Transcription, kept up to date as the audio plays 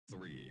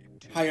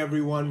Hi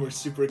everyone, we're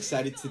super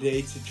excited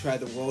today to try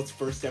the world's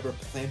first ever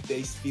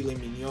plant-based filet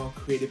mignon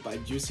created by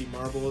Juicy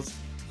Marbles.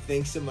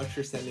 Thanks so much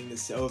for sending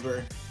this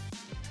over.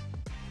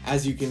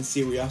 As you can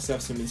see, we also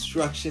have some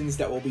instructions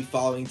that we'll be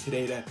following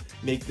today to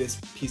make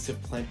this piece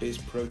of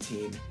plant-based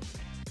protein.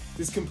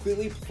 This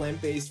completely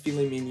plant-based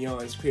filet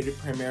mignon is created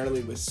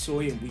primarily with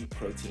soy and wheat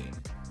protein.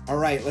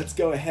 Alright, let's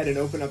go ahead and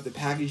open up the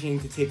packaging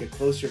to take a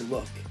closer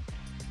look.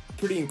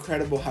 Pretty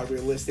incredible how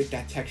realistic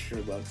that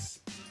texture looks.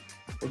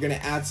 We're going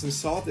to add some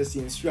salt as the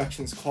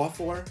instructions call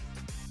for.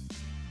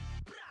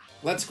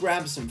 Let's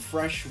grab some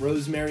fresh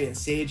rosemary and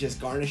sage as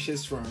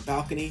garnishes from our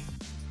balcony.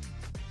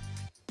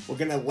 We're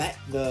going to let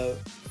the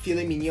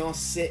filet mignon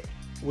sit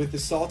with the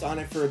salt on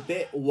it for a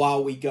bit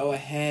while we go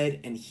ahead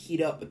and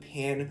heat up the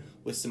pan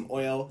with some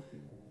oil.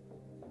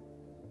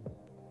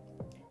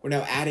 We're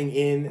now adding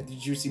in the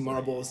juicy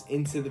marbles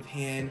into the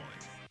pan.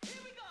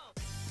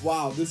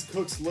 Wow, this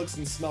cooks, looks,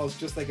 and smells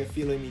just like a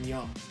filet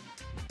mignon.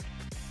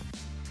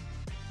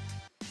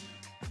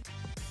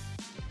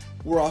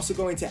 We're also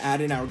going to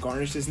add in our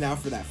garnishes now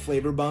for that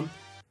flavor bump.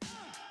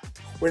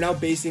 We're now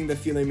basting the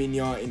filet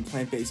mignon in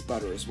plant-based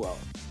butter as well.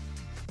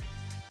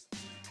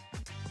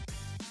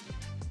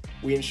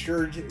 We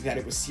ensured that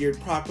it was seared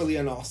properly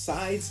on all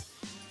sides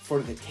for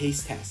the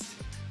taste test.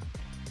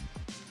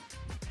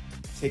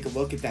 Take a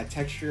look at that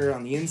texture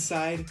on the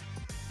inside.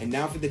 And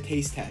now for the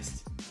taste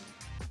test.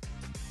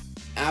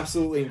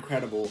 Absolutely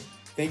incredible.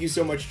 Thank you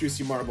so much,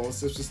 Juicy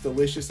Marbles. This was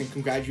delicious and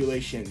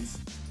congratulations.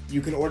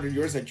 You can order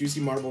yours at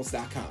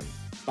juicymarbles.com.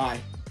 Bye.